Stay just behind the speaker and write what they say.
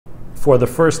For the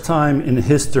first time in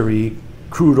history,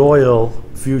 crude oil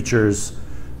futures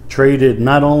traded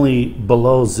not only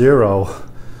below zero,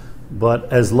 but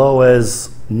as low as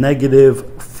negative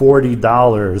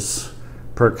 $40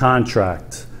 per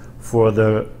contract for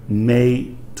the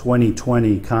May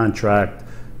 2020 contract,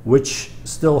 which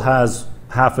still has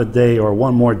half a day or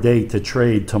one more day to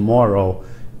trade tomorrow,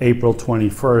 April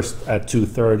 21st at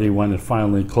 2:30 when it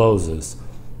finally closes.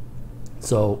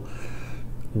 So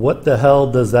what the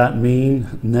hell does that mean?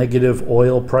 Negative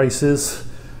oil prices?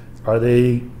 Are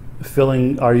they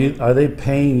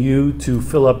paying you to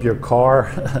fill up your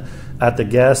car at the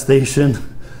gas station?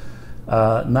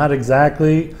 Not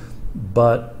exactly,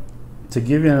 but to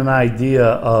give you an idea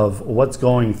of what's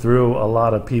going through a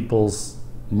lot of people's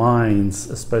minds,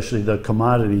 especially the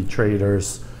commodity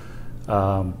traders,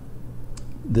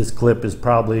 this clip is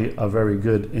probably a very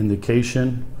good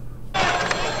indication.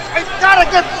 I gotta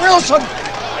get Wilson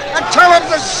and tell him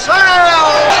to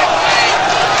sell!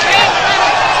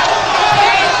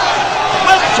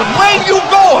 Wilson, where are you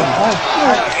going?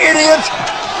 You idiot!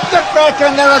 Get back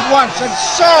in there at once and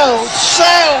sell!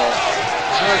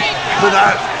 But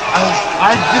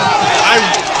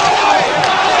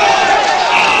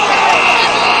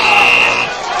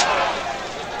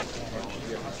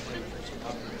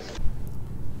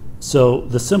So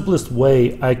the simplest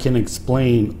way I can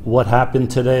explain what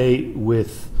happened today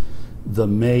with the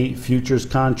May futures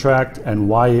contract and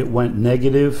why it went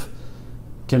negative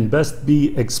can best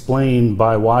be explained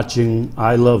by watching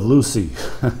I Love Lucy.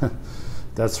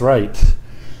 That's right.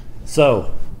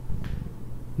 So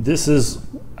this is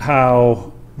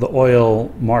how the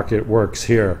oil market works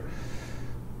here.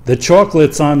 The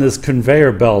chocolates on this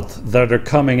conveyor belt that are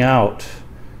coming out,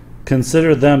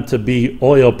 consider them to be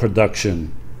oil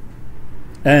production.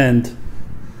 And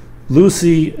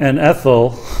Lucy and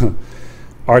Ethel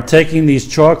are taking these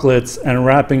chocolates and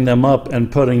wrapping them up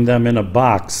and putting them in a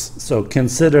box. So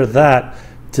consider that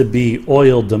to be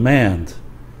oil demand.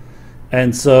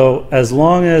 And so as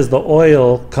long as the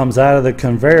oil comes out of the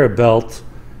conveyor belt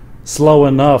slow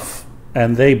enough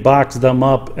and they box them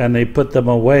up and they put them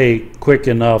away quick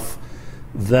enough,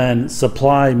 then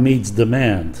supply meets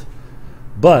demand.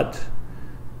 But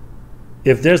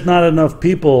if there's not enough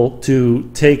people to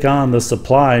take on the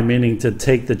supply, meaning to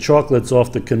take the chocolates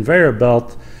off the conveyor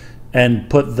belt and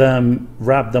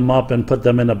wrap them up and put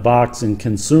them in a box and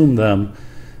consume them,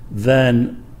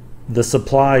 then the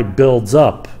supply builds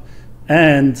up.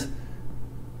 And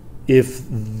if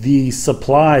the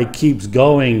supply keeps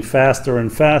going faster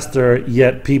and faster,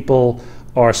 yet people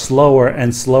are slower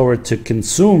and slower to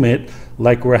consume it,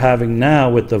 like we're having now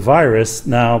with the virus.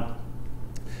 Now,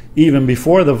 even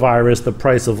before the virus, the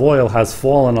price of oil has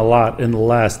fallen a lot in the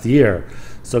last year.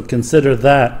 So consider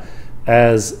that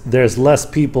as there's less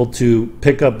people to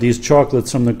pick up these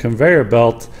chocolates from the conveyor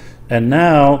belt, and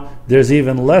now there's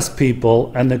even less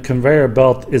people and the conveyor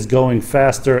belt is going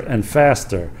faster and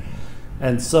faster.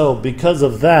 And so because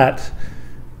of that,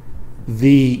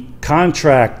 the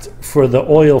contract for the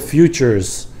oil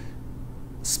futures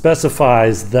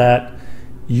specifies that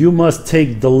you must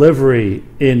take delivery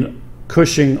in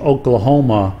Cushing,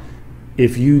 Oklahoma,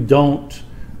 if you don't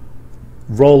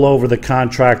roll over the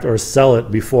contract or sell it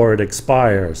before it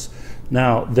expires.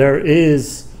 Now, there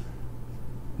is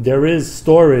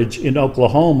storage in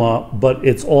Oklahoma, but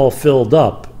it's all filled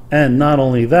up. And not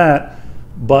only that,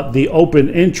 but the open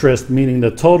interest, meaning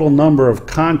the total number of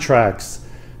contracts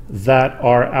that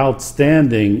are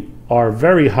outstanding, are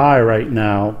very high right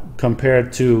now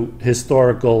compared to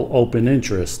historical open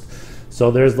interest. So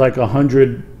there's like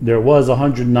there was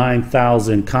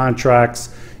 109,000 contracts.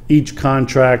 Each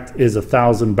contract is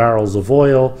 1,000 barrels of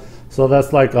oil. So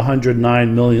that's like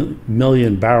 109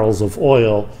 million barrels of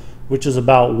oil, which is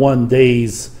about 1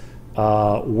 day's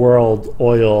world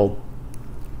oil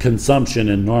consumption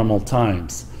in normal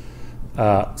times.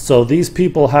 So these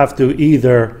people have to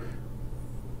either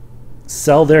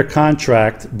sell their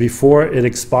contract before it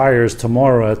expires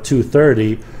tomorrow at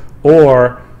 2:30,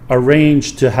 or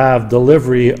arrange to have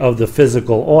delivery of the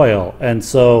physical oil. And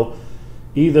so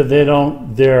either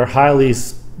they're highly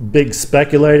big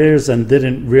speculators and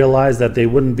didn't realize that they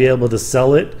wouldn't be able to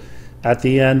sell it at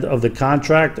the end of the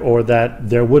contract, or that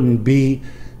there wouldn't be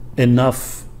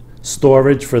enough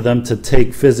storage for them to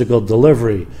take physical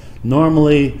delivery.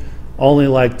 Normally only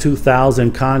like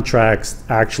 2,000 contracts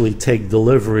actually take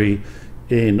delivery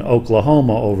in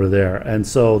Oklahoma over there, and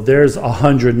so there's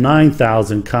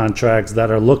 109,000 contracts that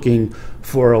are looking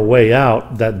for a way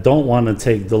out, that don't want to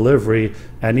take delivery.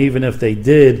 And even if they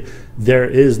did, there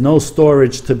is no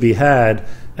storage to be had,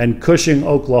 and Cushing,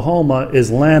 Oklahoma is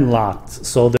landlocked,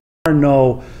 so there are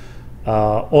no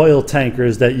oil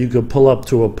tankers that you could pull up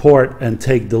to a port and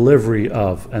take delivery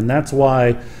of. And that's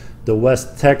why the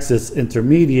West Texas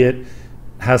Intermediate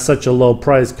has such a low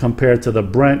price compared to the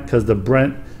Brent, because the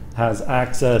Brent has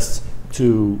access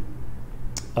to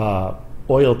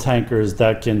oil tankers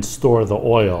that can store the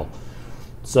oil.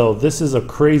 So this is a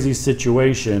crazy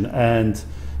situation, and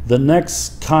the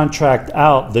next contract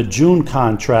out, the June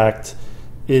contract,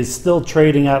 is still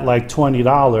trading at like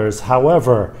 $20.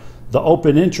 However, the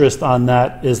open interest on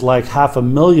that is like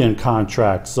 500,000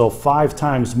 contracts, so 5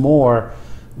 times more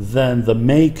than the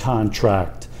May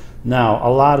contract. Now,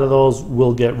 a lot of those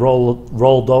will get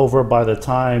rolled over by the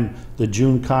time the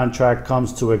June contract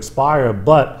comes to expire,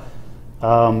 but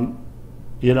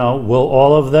you know, will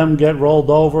all of them get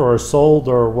rolled over or sold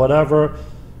or whatever?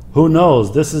 Who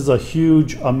knows? This is a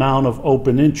huge amount of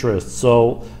open interest.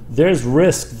 So there's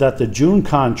risk that the June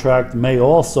contract may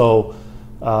also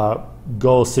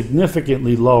go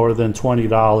significantly lower than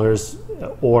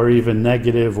 $20, or even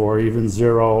negative, or even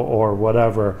zero, or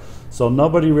whatever. So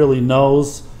nobody really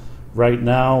knows right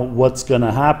now what's going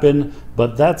to happen,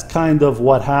 but that's kind of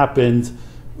what happened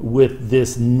with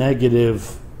this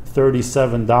negative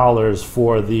 $37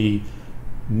 for the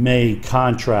May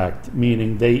contract,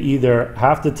 meaning they either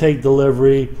have to take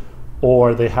delivery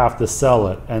or they have to sell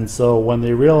it. And so when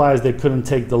they realized they couldn't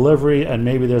take delivery, and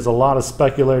maybe there's a lot of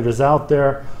speculators out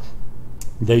there,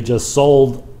 they just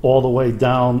sold all the way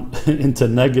down into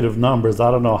negative numbers. I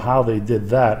don't know how they did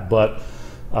that, but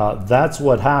that's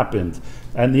what happened.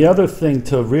 And the other thing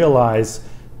to realize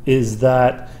is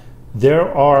that there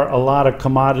are a lot of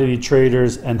commodity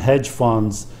traders and hedge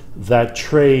funds that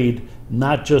trade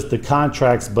not just the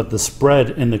contracts, but the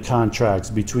spread in the contracts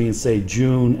between, say,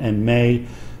 June and May.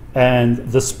 And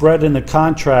the spread in the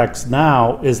contracts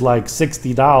now is like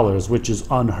 $60, which is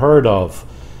unheard of.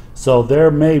 So there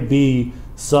may be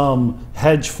some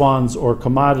hedge funds or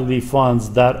commodity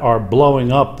funds that are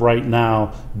blowing up right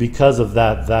now because of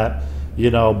that, you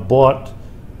know, bought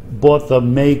the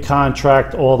May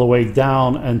contract all the way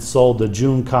down and sold the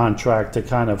June contract to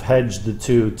kind of hedge the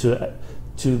two,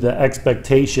 to the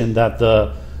expectation that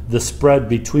the spread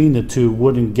between the two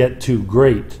wouldn't get too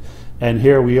great. And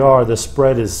here we are, the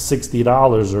spread is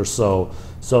 $60 or so.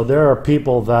 So there are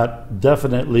people that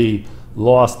definitely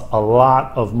lost a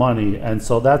lot of money, and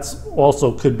so that's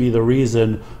also could be the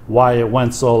reason why it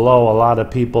went so low. A lot of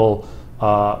people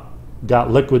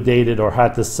got liquidated or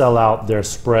had to sell out their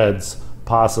spreads,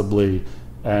 possibly,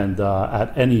 and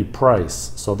at any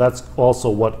price. So that's also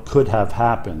what could have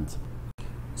happened.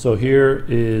 So here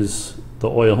is the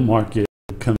oil market.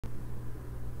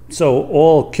 So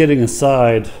all kidding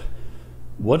aside,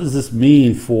 what does this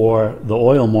mean for the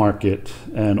oil market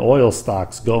and oil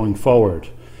stocks going forward?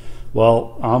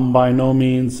 Well, I'm by no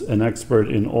means an expert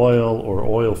in oil or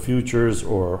oil futures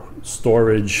or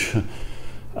storage,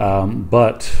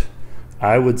 but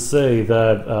I would say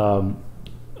that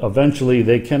eventually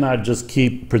they cannot just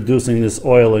keep producing this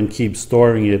oil and keep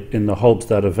storing it in the hopes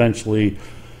that eventually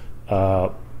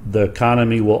the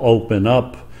economy will open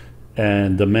up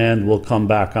and demand will come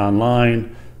back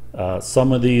online.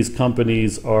 Some of these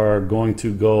companies are going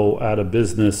to go out of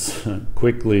business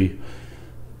quickly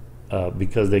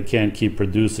because they can't keep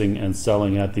producing and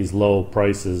selling at these low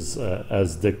prices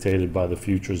as dictated by the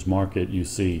futures market you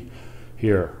see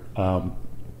here.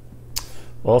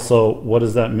 Also, what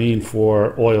does that mean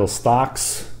for oil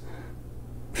stocks?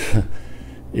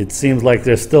 It seems like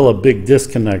there's still a big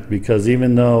disconnect, because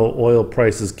even though oil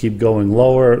prices keep going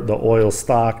lower, the oil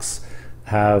stocks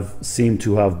seem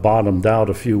to have bottomed out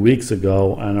a few weeks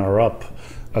ago and are up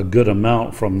a good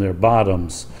amount from their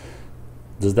bottoms.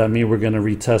 Does that mean we're going to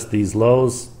retest these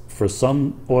lows? For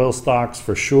some oil stocks,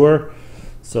 for sure.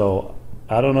 So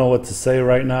I don't know what to say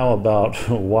right now about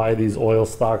why these oil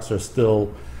stocks are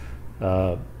still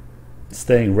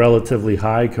staying relatively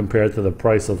high compared to the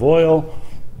price of oil.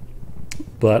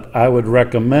 But I would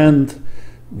recommend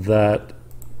that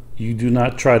you do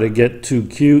not try to get too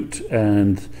cute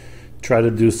and try to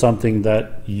do something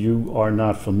that you are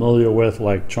not familiar with,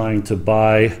 like trying to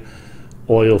buy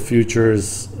oil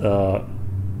futures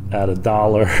at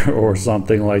 $1 or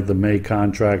something like the May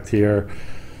contract here.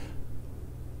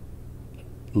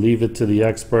 Leave it to the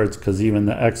experts, because even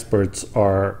the experts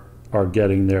are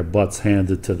getting their butts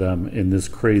handed to them in this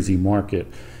crazy market.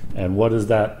 And what does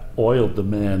that oil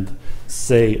demand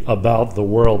say about the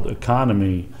world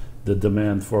economy, the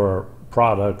demand for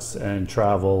products and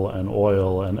travel and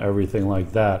oil and everything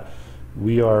like that?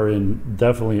 We are in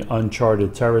definitely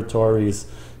uncharted territories,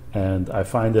 and I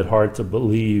find it hard to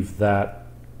believe that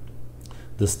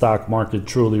the stock market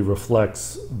truly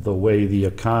reflects the way the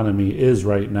economy is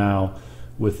right now,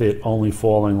 with it only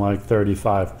falling like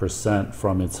 35%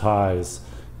 from its highs,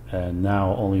 and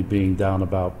now only being down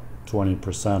about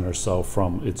 20% or so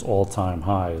from its all-time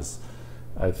highs.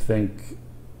 I think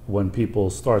when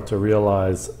people start to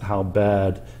realize how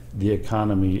bad the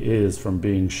economy is from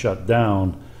being shut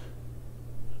down,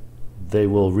 they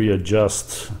will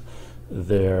readjust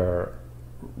their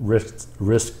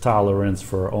risk tolerance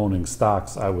for owning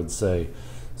stocks, I would say.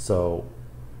 So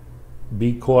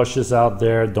be cautious out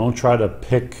there. Don't try to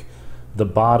pick the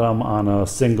bottom on a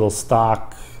single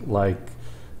stock, like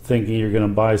thinking you're going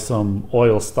to buy some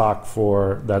oil stock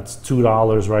that's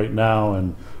 $2 right now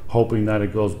and hoping that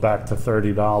it goes back to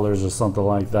 $30 or something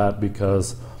like that,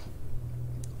 because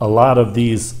a lot of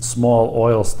these small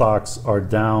oil stocks are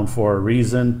down for a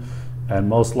reason, and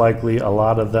most likely a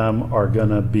lot of them are going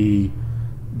to be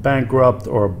bankrupt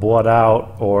or bought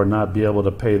out or not be able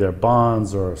to pay their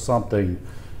bonds or something.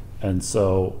 And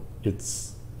so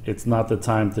it's not the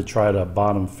time to try to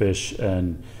bottom fish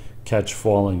and catch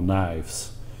falling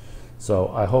knives. So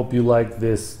I hope you like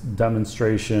this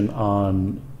demonstration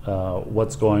on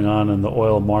what's going on in the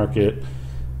oil market,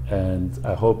 and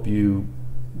I hope you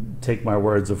take my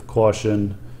words of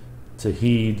caution to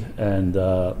heed, and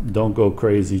don't go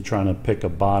crazy trying to pick a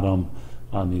bottom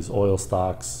on these oil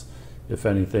stocks. If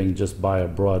anything, just buy a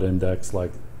broad index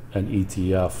like an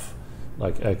ETF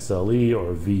like XLE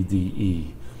or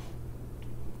VDE.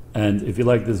 And if you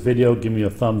like this video, give me a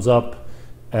thumbs up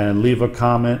and leave a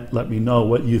comment. Let me know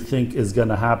what you think is going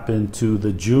to happen to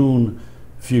the June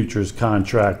futures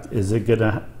contract. Is it going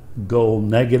to go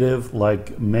negative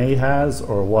like May has,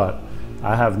 or what?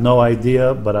 I have no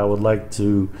idea, but I would like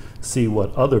to see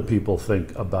what other people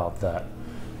think about that.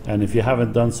 And if you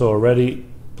haven't done so already,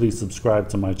 please subscribe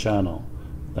to my channel.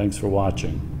 Thanks for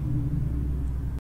watching.